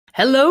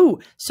Hello.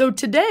 So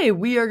today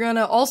we are going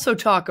to also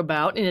talk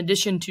about, in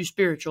addition to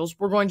spirituals,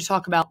 we're going to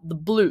talk about the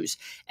blues.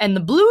 And the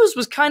blues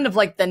was kind of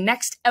like the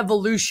next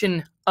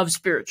evolution of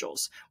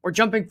spirituals. We're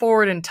jumping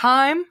forward in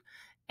time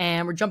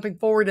and we're jumping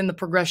forward in the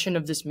progression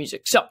of this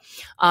music. So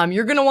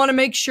you're going to want to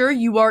make sure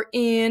you are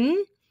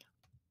in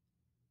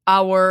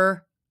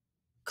our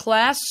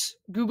class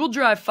Google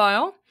Drive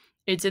file.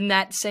 It's in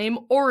that same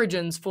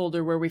origins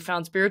folder where we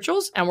found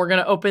spirituals, and we're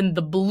going to open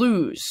the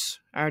blues.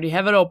 I already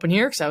have it open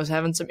here because I was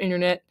having some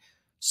internet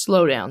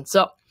slowdown.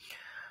 So,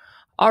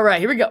 all right,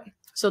 here we go.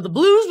 So the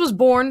blues was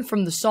born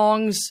from the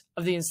songs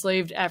of the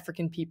enslaved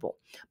African people.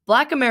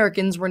 Black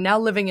Americans were now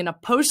living in a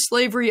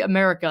post-slavery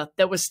America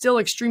that was still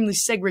extremely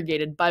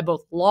segregated by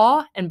both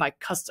law and by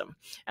custom.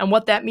 And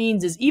what that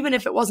means is even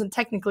if it wasn't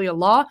technically a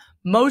law,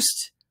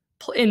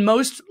 in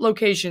most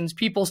locations,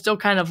 people still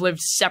kind of lived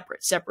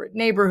separate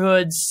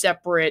neighborhoods,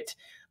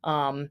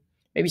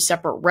 maybe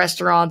separate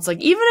restaurants.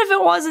 Like even if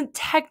it wasn't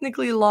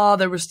technically law,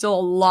 there was still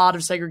a lot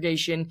of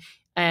segregation.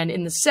 And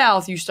in the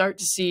South, you start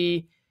to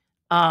see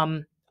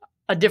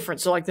a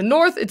difference. So like the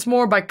North, it's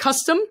more by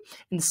custom.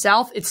 In the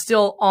South, it's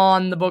still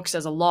on the books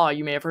as a law.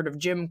 You may have heard of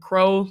Jim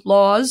Crow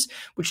laws,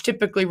 which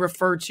typically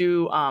refer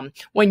to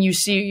when you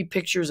see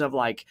pictures of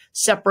like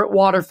separate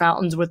water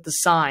fountains with the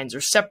signs,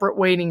 or separate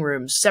waiting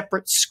rooms,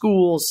 separate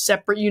schools,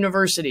 separate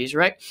universities,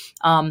 right?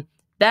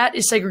 That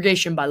is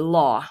segregation by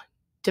law,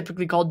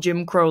 typically called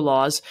Jim Crow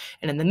laws.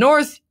 And in the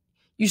North,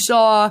 you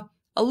saw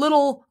a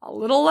little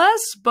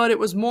less, but it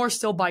was more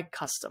still by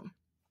custom.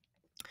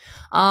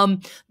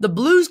 The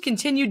blues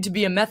continued to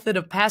be a method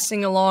of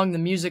passing along the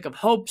music of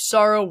hope,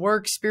 sorrow,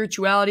 work,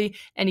 spirituality,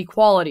 and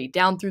equality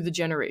down through the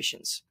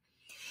generations.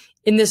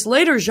 In this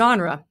later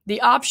genre,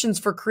 the options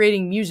for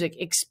creating music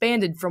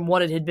expanded from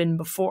what it had been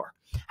before.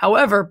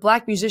 However,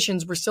 Black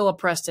musicians were still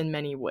oppressed in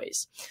many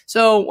ways.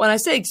 So when I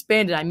say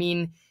expanded, I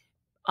mean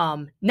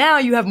now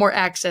you have more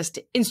access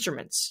to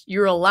instruments.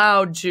 You're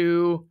allowed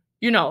to,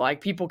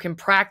 like people can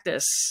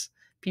practice.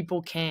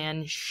 People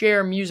can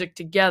share music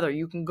together.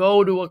 You can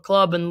go to a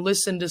club and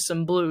listen to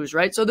some blues,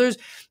 right? So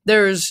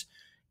there's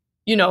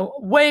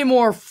way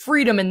more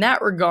freedom in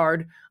that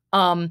regard,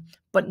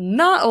 but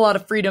not a lot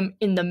of freedom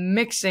in the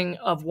mixing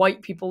of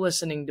white people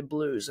listening to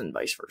blues and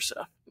vice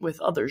versa with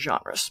other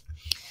genres.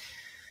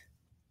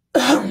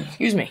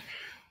 Excuse me.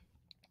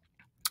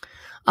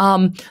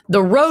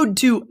 The road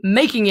to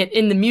making it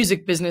in the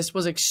music business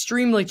was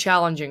extremely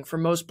challenging for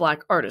most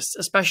Black artists,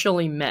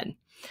 especially men.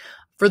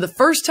 For the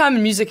first time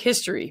in music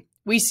history,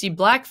 we see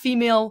Black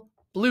female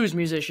blues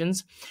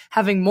musicians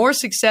having more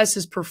success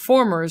as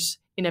performers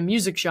in a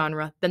music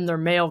genre than their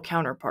male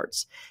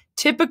counterparts.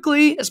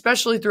 Typically,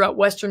 especially throughout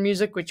Western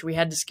music, which we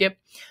had to skip,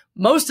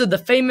 most of the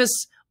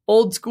famous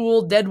old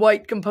school dead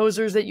white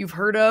composers that you've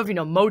heard of,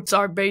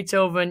 Mozart,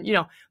 Beethoven,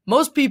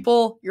 most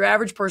people, your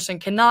average person,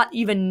 cannot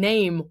even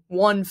name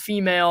one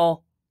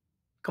female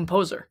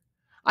composer.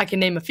 I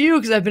can name a few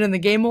because I've been in the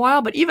game a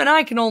while, but even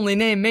I can only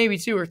name maybe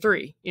two or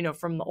three,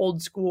 from the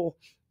old school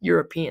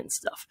European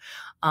stuff.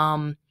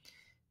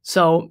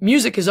 So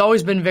music has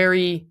always been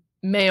very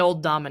male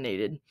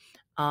dominated.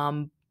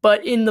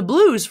 But in the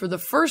blues, for the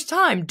first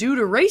time, due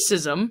to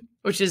racism,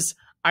 which is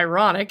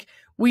ironic,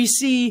 we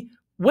see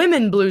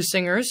women blues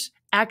singers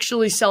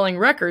actually selling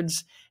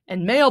records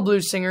and male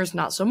blues singers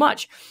not so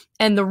much.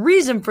 And the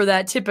reason for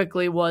that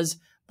typically was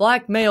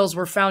Black males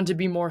were found to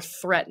be more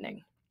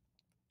threatening.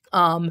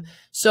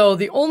 So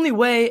the only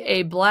way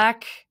a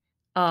Black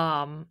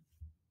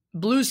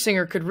blues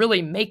singer could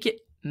really make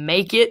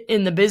it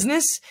in the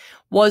business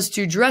was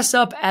to dress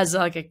up as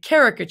like a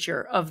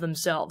caricature of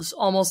themselves,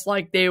 almost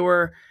like they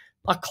were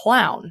a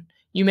clown.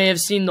 You may have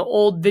seen the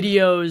old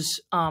videos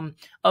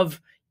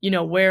of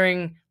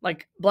wearing,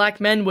 like,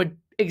 Black men would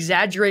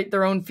exaggerate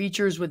their own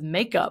features with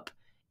makeup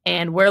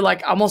and wear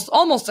like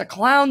almost a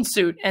clown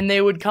suit, and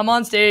they would come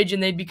on stage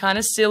and they'd be kind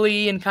of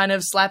silly and kind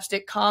of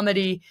slapstick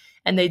comedy.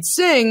 And they'd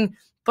sing,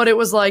 but it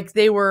was like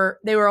they were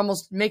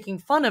almost making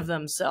fun of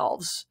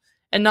themselves,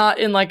 and not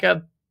in like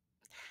a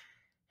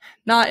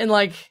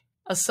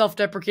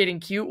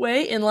self-deprecating cute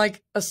way, in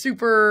like a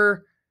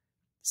super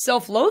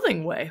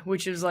self-loathing way,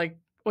 which is like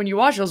when you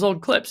watch those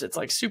old clips, it's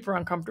like super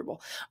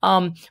uncomfortable.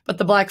 But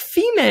the Black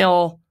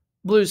female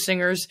blues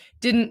singers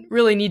didn't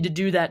really need to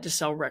do that to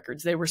sell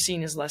records. They were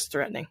seen as less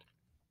threatening.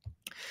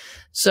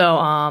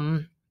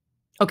 So,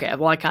 okay,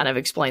 well, I kind of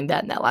explained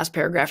that in that last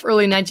paragraph.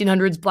 Early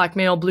 1900s, Black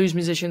male blues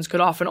musicians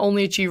could often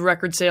only achieve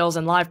record sales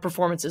and live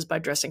performances by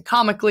dressing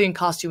comically in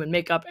costume and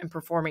makeup and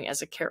performing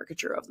as a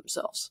caricature of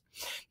themselves.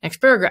 Next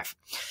paragraph.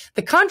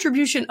 The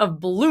contribution of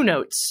blue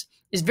notes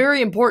is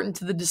very important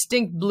to the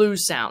distinct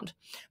blues sound.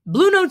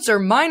 Blue notes are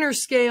minor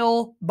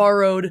scale,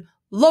 borrowed,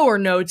 lower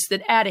notes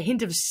that add a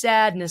hint of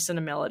sadness in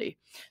a melody.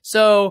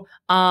 So,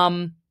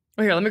 here,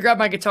 let me grab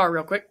my guitar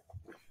real quick.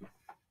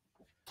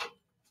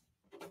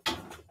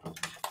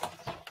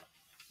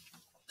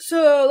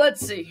 So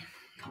let's see.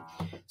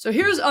 So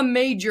here's a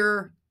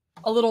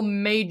little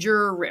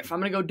major riff.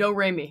 I'm going to go do,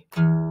 re, mi.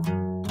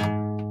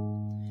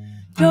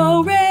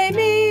 Do, re,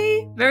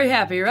 mi. Very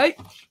happy, right?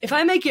 If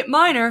I make it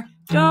minor,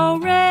 do,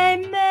 re,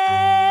 mi.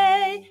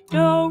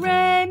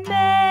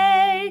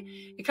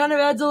 kind of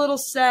adds a little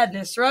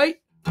sadness, right?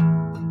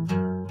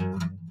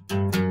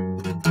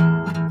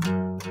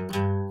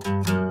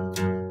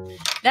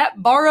 That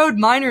borrowed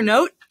minor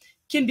note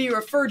can be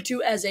referred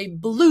to as a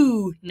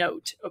blue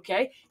note,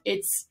 okay?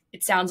 It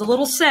sounds a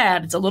little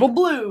sad. It's a little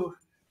blue.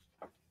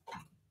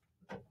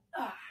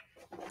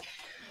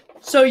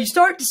 So you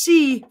start to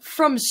see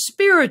from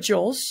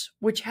spirituals,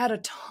 which had a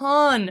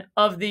ton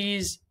of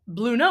these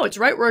blue notes,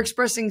 right? We're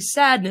expressing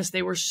sadness.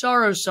 They were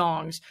sorrow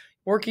songs.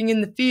 Working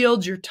in the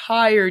fields, you're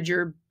tired,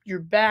 your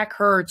back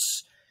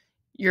hurts,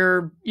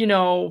 you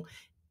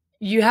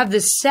have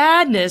this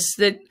sadness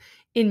that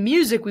in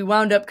music we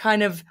wound up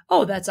kind of,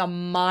 oh, that's a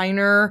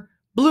minor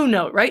blue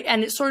note, right?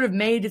 And it sort of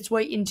made its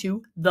way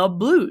into the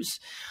blues.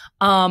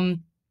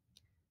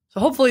 So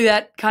hopefully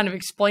that kind of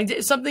explains it.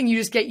 It's something you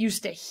just get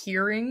used to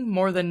hearing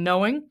more than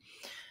knowing.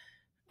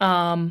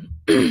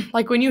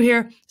 Like when you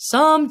hear,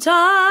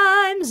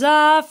 sometimes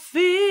I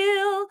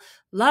feel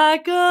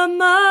like a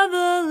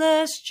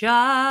motherless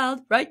child,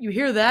 right? You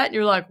hear that and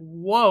you're like,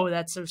 whoa,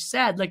 that's so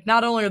sad. Like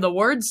not only are the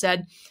words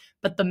sad,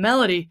 but the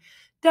melody,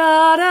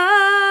 da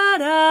da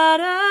da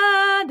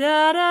da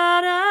da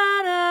da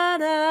da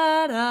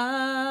da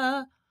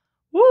da.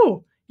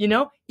 Woo!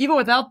 Even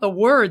without the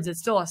words, it's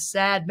still a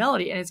sad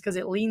melody, and it's because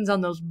it leans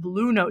on those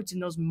blue notes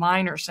and those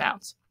minor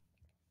sounds.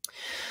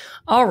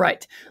 All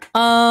right.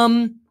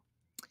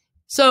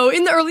 So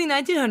in the early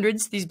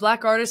 1900s, these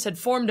black artists had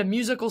formed a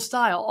musical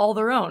style all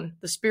their own.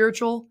 The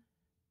spiritual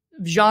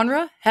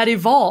genre had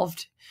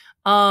evolved.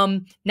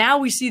 Now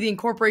we see the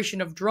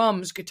incorporation of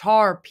drums,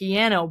 guitar,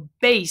 piano,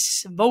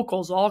 bass,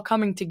 vocals all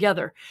coming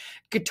together.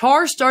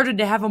 Guitar started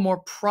to have a more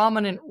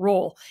prominent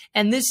role,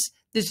 and this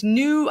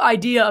new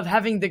idea of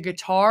having the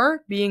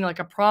guitar being like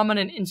a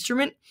prominent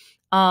instrument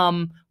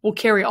will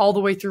carry all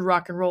the way through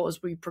rock and roll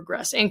as we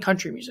progress, and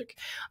country music.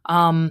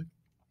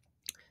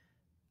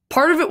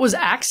 Part of it was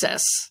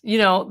access.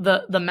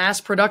 The mass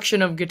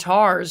production of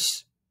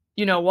guitars,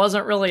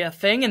 wasn't really a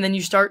thing. And then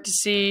you start to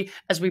see,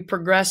 as we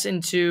progress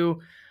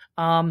into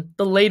the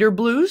later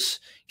blues,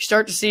 you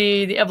start to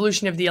see the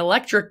evolution of the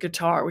electric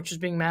guitar, which is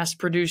being mass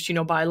produced,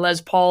 by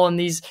Les Paul and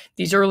these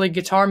early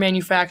guitar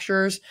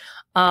manufacturers.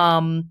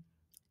 And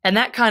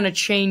that kind of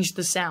changed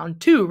the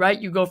sound too,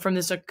 right? You go from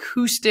this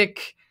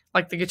acoustic,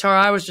 like the guitar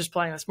I was just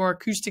playing, this more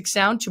acoustic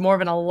sound, to more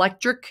of an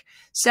electric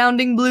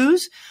sounding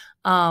blues.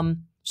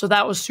 So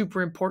that was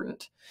super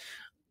important.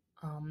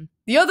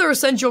 The other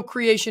essential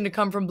creation to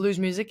come from blues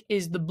music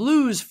is the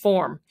blues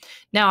form.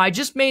 Now, I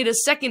just made a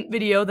second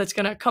video that's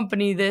going to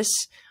accompany this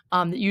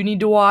that you need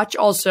to watch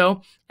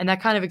also, and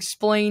that kind of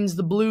explains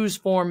the blues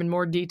form in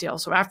more detail.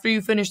 So after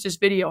you finish this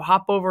video,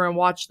 hop over and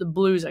watch the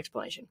blues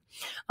explanation.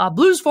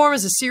 Blues form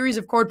is a series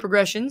of chord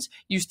progressions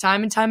used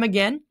time and time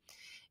again,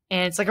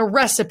 and it's like a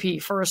recipe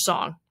for a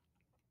song.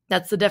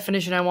 That's the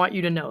definition I want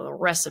you to know, the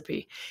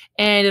recipe.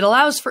 And it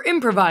allows for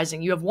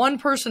improvising. You have one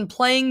person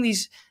playing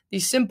these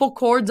simple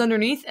chords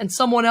underneath and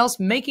someone else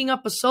making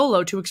up a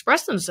solo to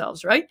express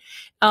themselves, right?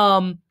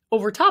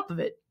 Over top of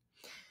it.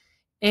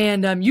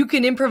 And you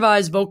can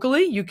improvise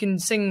vocally. You can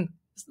sing,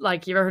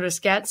 like, you ever heard of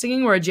scat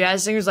singing, where a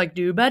jazz singer's like,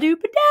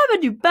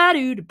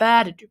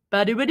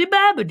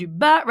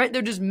 do-ba-doo-ba-da-ba-doo-ba-doo-ba-doo-ba-doo-ba-doo-ba, right?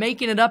 They're just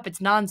making it up.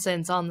 It's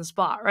nonsense on the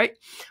spot, right?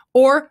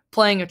 Or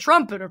playing a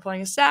trumpet, or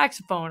playing a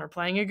saxophone, or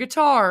playing a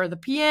guitar, or the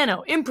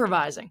piano,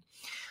 improvising.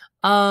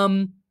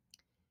 Often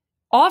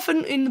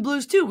in the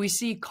blues, too, we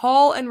see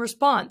call and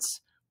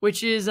response,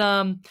 which is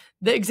the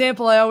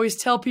example I always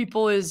tell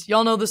people is,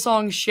 y'all know the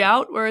song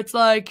Shout, where it's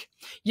like,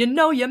 you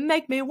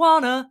make me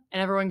wanna,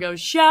 and everyone goes,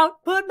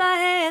 shout, put my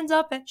hands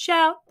up and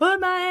shout, put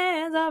my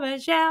hands up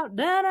and shout,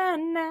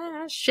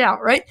 da-da-da,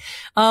 shout, right?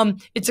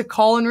 It's a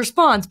call and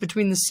response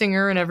between the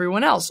singer and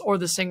everyone else, or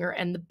the singer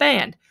and the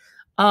band.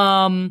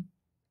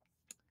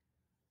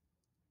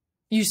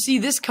 You see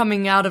this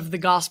coming out of the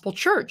gospel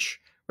church,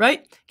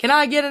 right? Can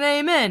I get an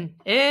amen?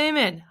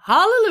 Amen.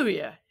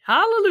 Hallelujah.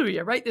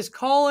 Hallelujah, right? This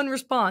call and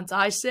response.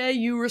 I say,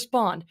 you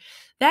respond.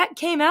 That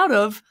came out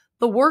of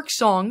the work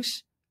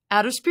songs,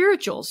 out of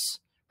spirituals,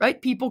 right?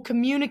 People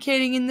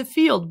communicating in the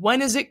field.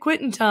 When is it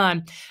quitting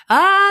time?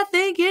 I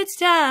think it's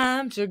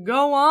time to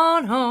go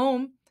on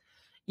home.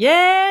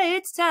 Yeah,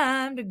 it's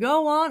time to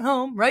go on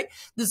home, right?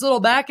 This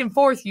little back and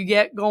forth you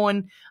get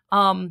going,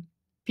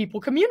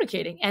 people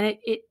communicating. And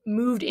it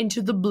moved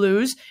into the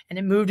blues, and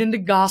it moved into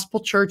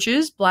gospel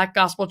churches, black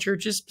gospel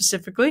churches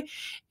specifically,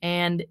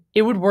 and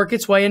it would work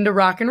its way into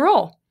rock and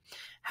roll.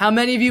 How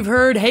many of you have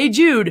heard Hey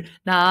Jude?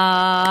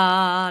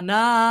 Na,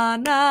 na,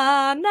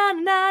 na, na,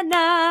 na,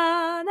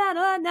 na, na,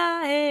 na,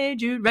 na, Hey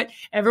Jude, right?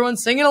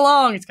 Everyone's singing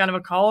along. It's kind of a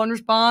call and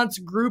response,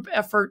 group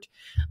effort.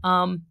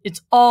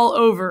 It's all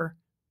over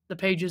the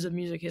pages of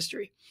music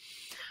history.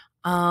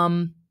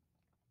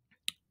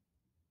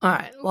 All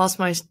right, lost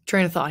my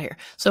train of thought here.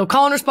 So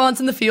call and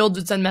response in the field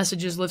would send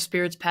messages, lift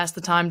spirits, pass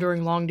the time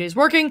during long days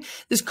working.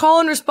 This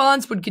call and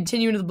response would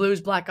continue into the blues,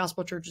 black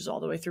gospel churches, all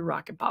the way through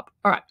rock and pop.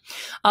 All right.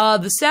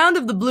 The sound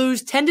of the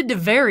blues tended to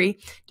vary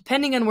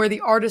depending on where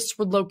the artists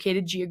were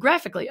located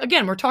geographically.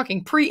 Again, we're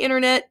talking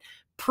pre-internet,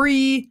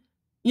 you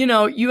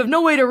have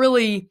no way to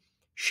really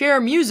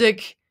share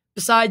music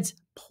besides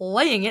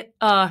playing it,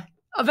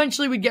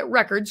 eventually we'd get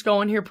records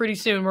going here pretty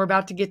soon. We're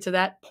about to get to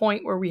that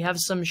point where we have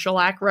some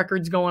shellac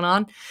records going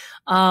on.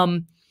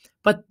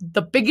 But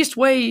the biggest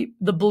way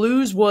the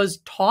blues was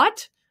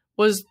taught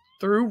was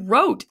through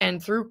rote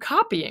and through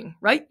copying,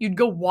 right? You'd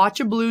go watch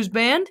a blues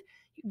band.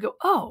 You'd go,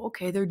 oh,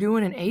 okay, they're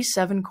doing an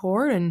A7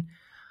 chord, and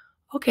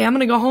okay, I'm going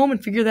to go home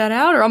and figure that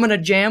out, or I'm going to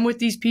jam with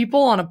these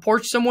people on a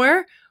porch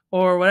somewhere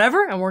or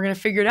whatever, and we're going to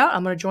figure it out.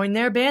 I'm going to join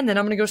their band, then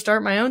I'm going to go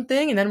start my own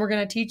thing, and then we're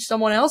going to teach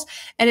someone else.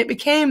 And it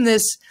became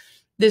this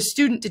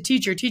student to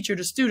teacher, teacher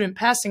to student,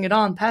 passing it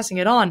on, passing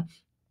it on.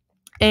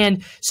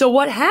 And so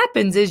what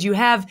happens is you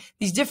have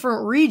these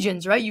different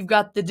regions, right? You've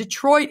got the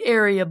Detroit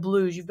area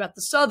blues. You've got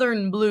the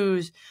Southern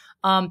blues.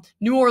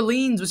 New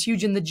Orleans was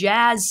huge in the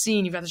jazz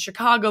scene. You've got the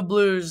Chicago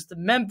blues, the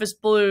Memphis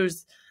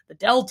blues, the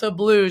Delta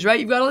blues, right?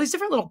 You've got all these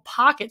different little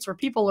pockets where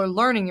people are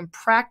learning and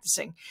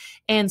practicing,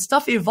 and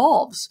stuff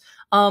evolves.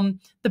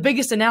 The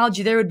biggest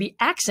analogy there would be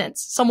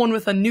accents. Someone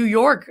with a New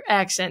York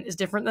accent is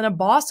different than a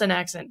Boston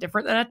accent,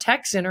 different than a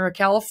Texan or a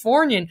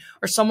Californian,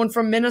 or someone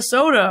from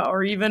Minnesota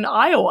or even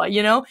Iowa.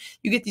 You know,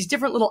 you get these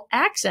different little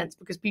accents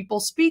because people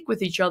speak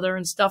with each other,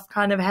 and stuff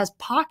kind of has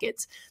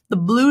pockets. The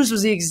blues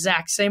was the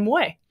exact same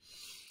way.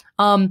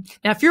 Now,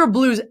 if you're a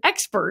blues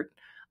expert,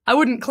 I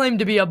wouldn't claim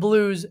to be a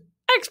blues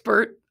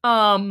expert.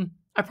 I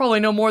probably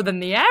know more than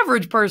the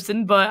average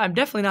person, but I'm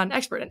definitely not an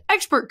expert. An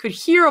expert could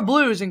hear a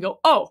blues and go,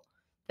 oh,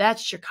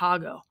 that's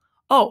Chicago.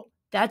 Oh,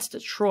 that's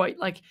Detroit.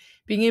 Like,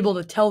 being able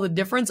to tell the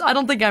difference. I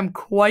don't think I'm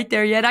quite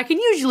there yet. I can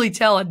usually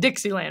tell a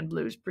Dixieland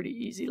blues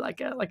pretty easy,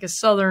 like a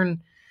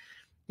Southern,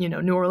 you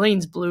know, New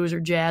Orleans blues or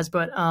jazz.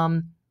 But,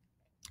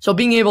 so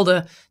being able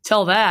to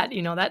tell that,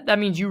 you know, that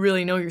means you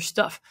really know your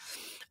stuff.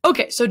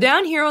 Okay, so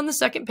down here on the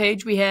second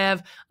page, we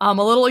have a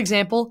little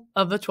example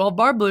of the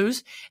 12-bar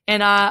blues.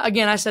 And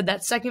again, I said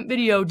that second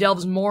video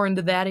delves more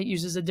into that. It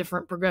uses a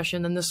different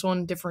progression than this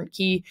one, different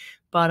key.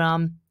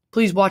 But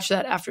please watch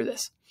that after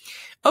this.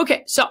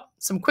 Okay, so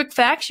some quick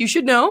facts you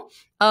should know.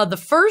 The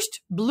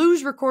first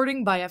blues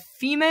recording by a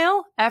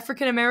female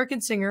African-American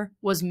singer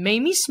was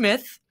Mamie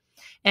Smith.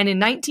 And in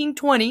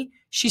 1920,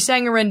 she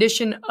sang a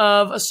rendition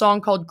of a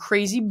song called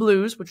Crazy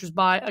Blues, which was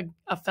by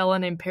a fella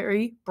named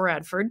Perry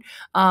Bradford.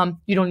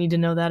 You don't need to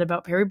know that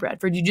about Perry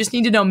Bradford. You just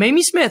need to know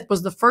Mamie Smith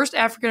was the first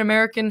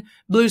African-American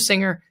blues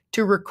singer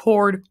to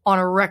record on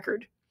a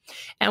record.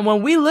 And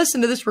when we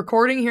listen to this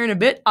recording here in a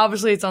bit,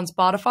 obviously it's on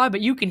Spotify,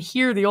 but you can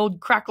hear the old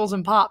crackles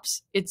and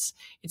pops. It's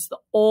the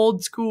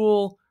old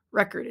school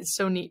record. It's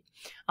so neat.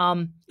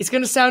 It's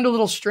going to sound a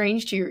little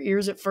strange to your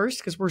ears at first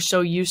because we're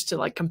so used to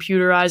like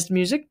computerized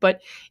music,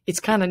 but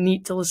it's kind of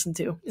neat to listen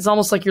to. It's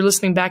almost like you're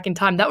listening back in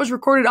time. That was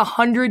recorded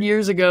 100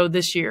 years ago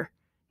this year,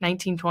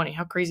 1920.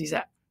 How crazy is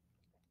that?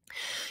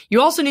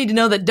 You also need to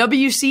know that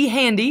W.C.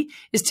 Handy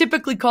is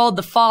typically called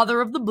the father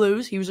of the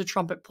blues. He was a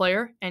trumpet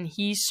player, and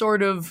he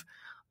sort of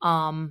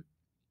kind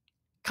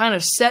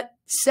of set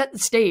the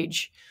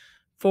stage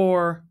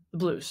for the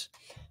blues.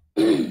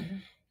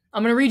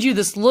 I'm going to read you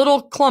this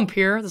little clump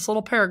here, this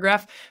little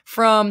paragraph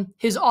from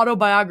his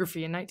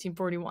autobiography in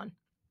 1941.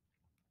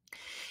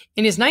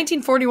 In his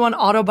 1941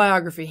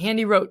 autobiography,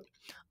 Handy wrote,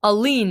 "A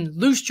lean,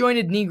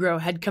 loose-jointed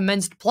Negro had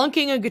commenced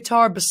plunking a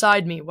guitar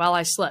beside me while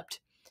I slept.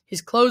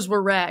 His clothes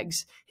were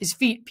rags. His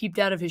feet peeped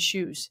out of his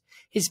shoes.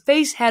 His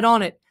face had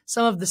on it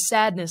some of the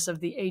sadness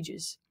of the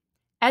ages.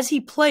 As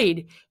he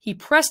played, he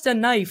pressed a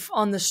knife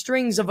on the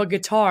strings of a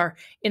guitar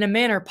in a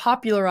manner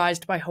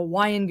popularized by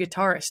Hawaiian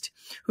guitarists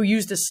who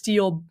used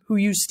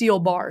steel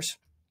bars.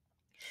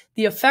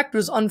 The effect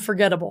was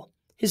unforgettable.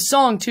 His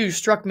song, too,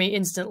 struck me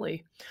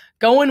instantly.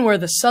 Goin' where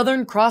the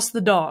Southern crossed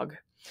the dog.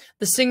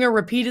 The singer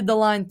repeated the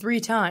line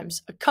 3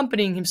 times,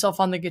 accompanying himself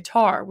on the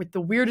guitar with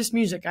the weirdest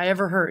music I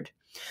ever heard.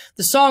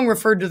 The song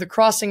referred to the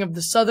crossing of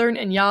the Southern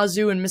and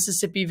Yazoo and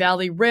Mississippi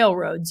Valley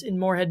Railroads in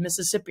Morehead,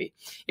 Mississippi.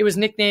 It was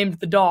nicknamed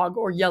the Dog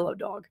or Yellow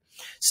Dog."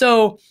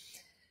 So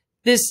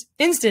this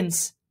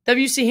instance,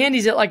 W.C.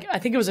 Handy's at I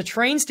think it was a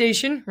train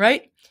station,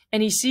 right?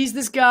 And he sees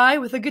this guy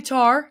with a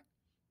guitar,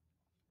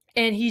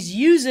 and he's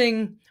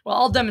using, well,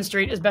 I'll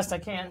demonstrate as best I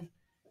can.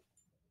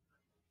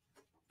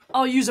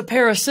 I'll use a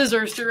pair of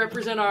scissors to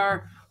represent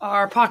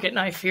our pocket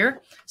knife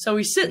here. So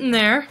he's sitting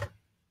there.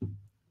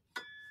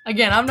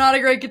 Again, I'm not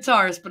a great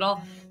guitarist, but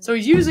so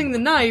he's using the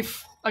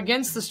knife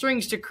against the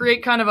strings to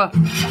create kind of a...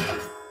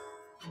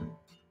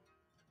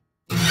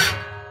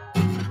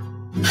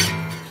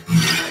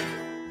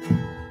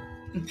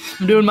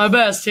 I'm doing my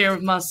best here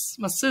with my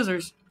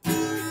scissors.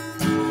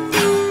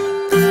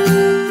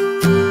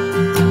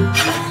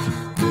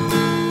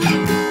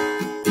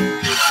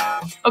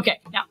 Okay,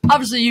 now,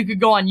 obviously you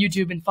could go on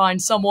YouTube and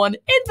find someone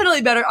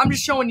infinitely better. I'm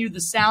just showing you the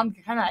sound,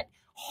 kind of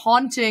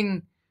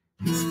haunting...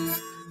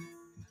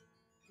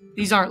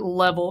 These aren't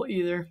level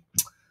either.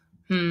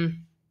 I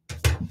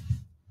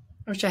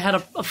wish I had a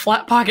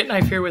flat pocket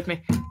knife here with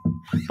me.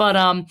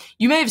 But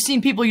you may have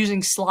seen people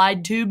using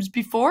slide tubes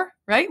before,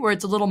 right? Where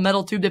it's a little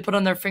metal tube they put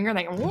on their finger and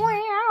they go,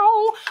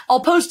 wow. I'll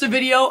post a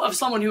video of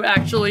someone who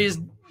actually is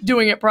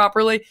doing it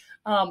properly.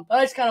 But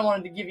I just kind of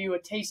wanted to give you a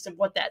taste of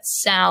what that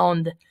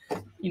sound,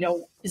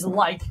 is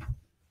like.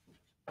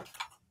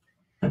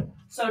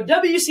 So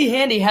W.C.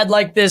 Handy had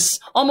like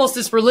almost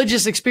this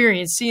religious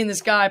experience, seeing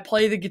this guy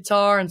play the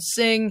guitar and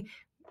sing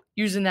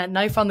using that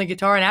knife on the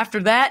guitar. And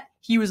after that,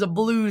 he was a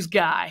blues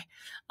guy.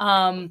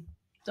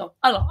 So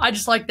I don't know. I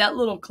just like that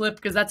little clip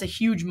because that's a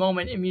huge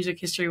moment in music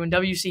history when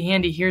W.C.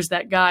 Handy hears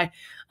that guy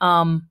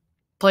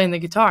playing the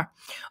guitar.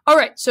 All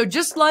right. So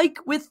just like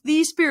with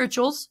the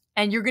spirituals,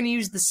 and you're going to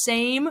use the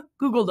same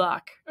Google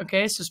Doc.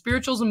 Okay. So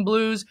spirituals and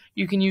blues,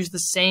 you can use the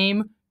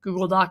same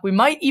Google Doc. We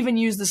might even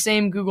use the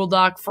same Google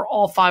Doc for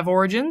all 5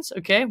 origins.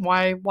 Okay.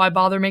 Why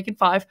bother making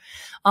 5?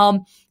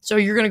 So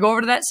you're going to go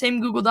over to that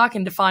same Google Doc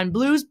and define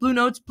blues, blue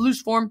notes,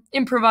 blues form,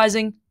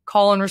 improvising,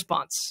 call and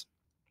response.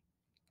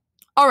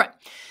 All right.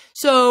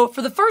 So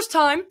for the first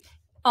time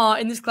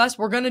in this class,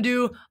 we're going to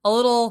do a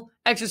little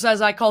exercise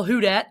I call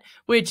Who Dat,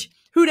 which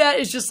Who Dat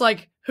is just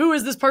like, who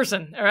is this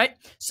person? All right.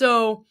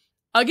 So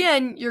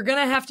again, you're going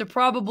to have to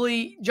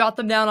probably jot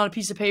them down on a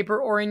piece of paper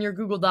or in your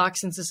Google Doc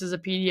since this is a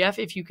PDF.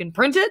 If you can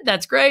print it,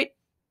 that's great,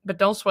 but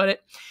don't sweat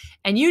it.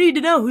 And you need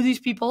to know who these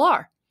people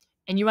are.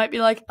 And you might be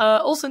like,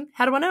 Olson,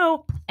 how do I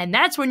know? And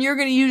that's when you're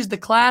going to use the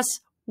class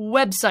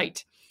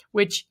website,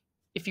 which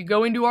if you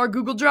go into our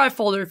Google Drive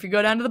folder, if you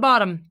go down to the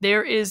bottom,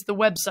 there is the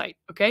website,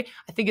 okay?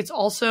 I think it's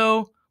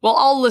also, well,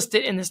 I'll list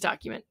it in this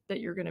document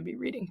that you're going to be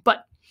reading.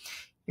 But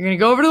you're going to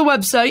go over to the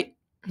website.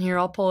 Here,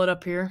 I'll pull it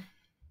up here.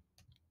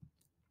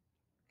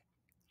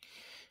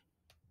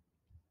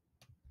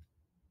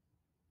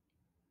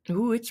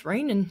 Ooh, it's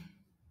raining.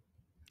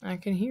 I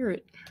can hear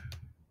it.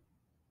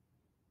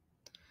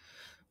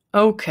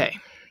 Okay.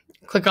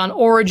 Click on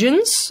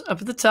Origins up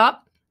at the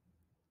top.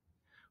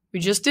 We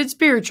just did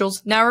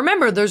spirituals. Now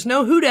remember, there's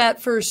no Who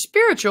Dat for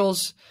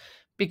spirituals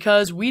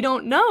because we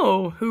don't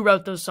know who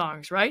wrote those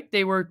songs, right?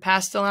 They were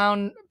passed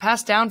down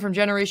from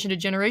generation to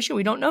generation.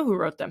 We don't know who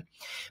wrote them.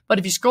 But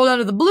if you scroll down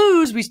to the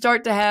blues, we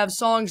start to have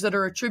songs that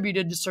are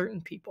attributed to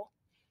certain people.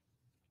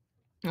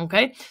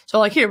 Okay, so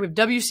like here, we have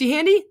W.C.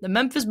 Handy, the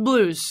Memphis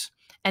Blues,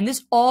 and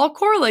this all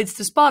correlates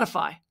to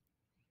Spotify.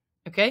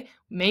 Okay,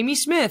 Mamie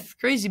Smith,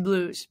 Crazy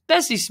Blues,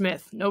 Bessie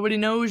Smith, Nobody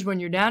Knows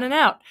When You're Down and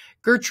Out,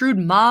 Gertrude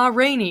Ma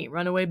Rainey,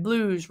 Runaway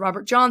Blues,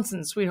 Robert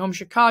Johnson, Sweet Home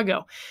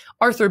Chicago,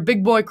 Arthur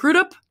Big Boy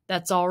Crudup,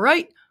 That's All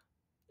Right.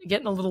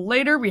 Getting a little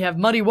later, we have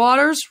Muddy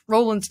Waters,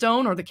 Rolling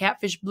Stone, or the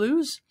Catfish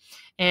Blues,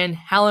 and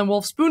Howlin'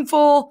 Wolf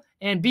Spoonful,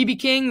 and B.B.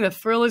 King, The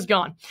Thrill Is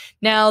Gone.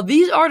 Now,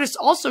 these artists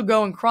also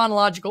go in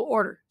chronological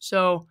order.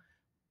 So,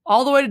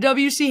 all the way to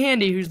W.C.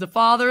 Handy, who's the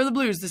father of the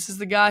blues. This is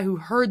the guy who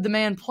heard the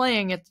man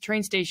playing at the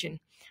train station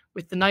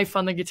with the knife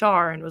on the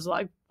guitar and was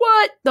like,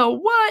 what the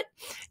what?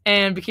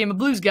 And became a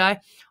blues guy.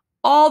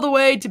 All the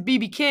way to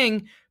B.B.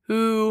 King,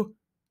 who,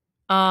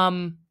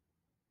 I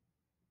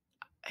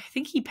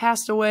think he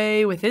passed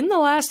away within the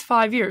last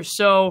 5 years.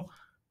 So,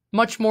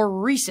 much more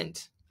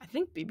recent. I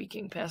think B.B.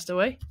 King passed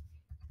away.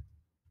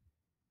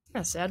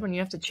 That's sad when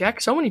you have to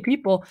check. So many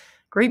people,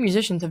 great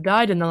musicians, have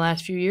died in the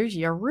last few years.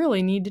 You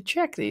really need to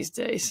check these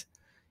days.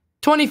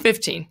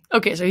 2015.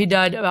 Okay, so he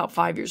died about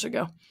 5 years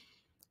ago.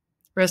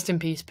 Rest in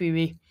peace,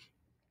 BB.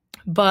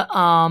 But,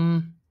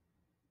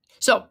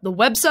 so the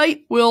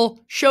website will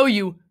show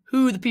you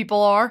who the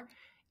people are.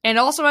 And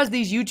also has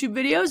these YouTube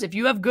videos. If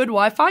you have good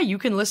Wi-Fi, you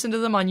can listen to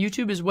them on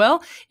YouTube as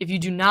well. If you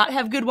do not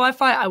have good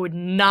Wi-Fi, I would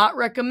not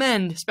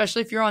recommend,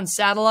 especially if you're on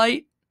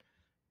satellite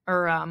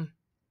or,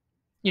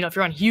 if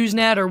you're on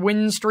HughesNet or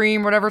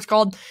Windstream, whatever it's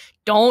called,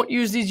 don't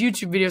use these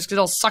YouTube videos because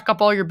they'll suck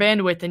up all your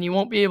bandwidth and you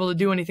won't be able to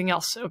do anything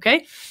else,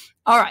 okay?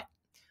 All right.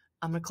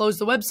 I'm going to close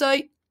the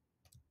website.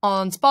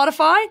 On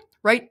Spotify,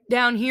 right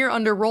down here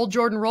under Roll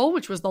Jordan Roll,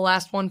 which was the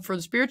last one for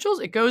the spirituals,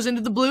 it goes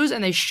into the blues,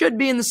 and they should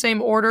be in the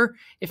same order.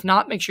 If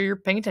not, make sure you're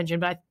paying attention,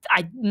 but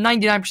I'm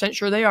 99%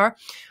 sure they are.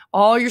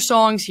 All your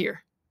songs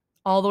here,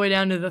 all the way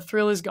down to The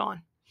Thrill Is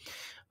Gone.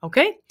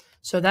 Okay?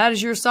 So that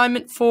is your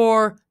assignment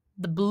for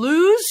the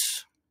blues.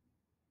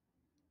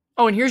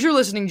 Oh, and here's your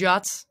listening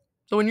jots.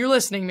 So when you're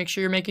listening, make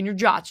sure you're making your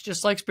jots,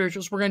 just like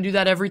spirituals. We're going to do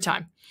that every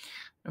time.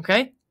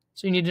 Okay?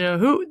 So you need to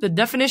know the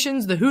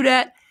definitions, the who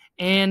dat,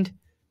 and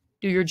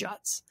do your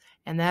jots.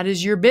 And that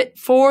is your bit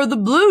for the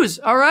blues.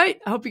 All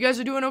right? I hope you guys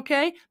are doing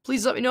okay.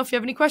 Please let me know if you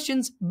have any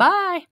questions. Bye.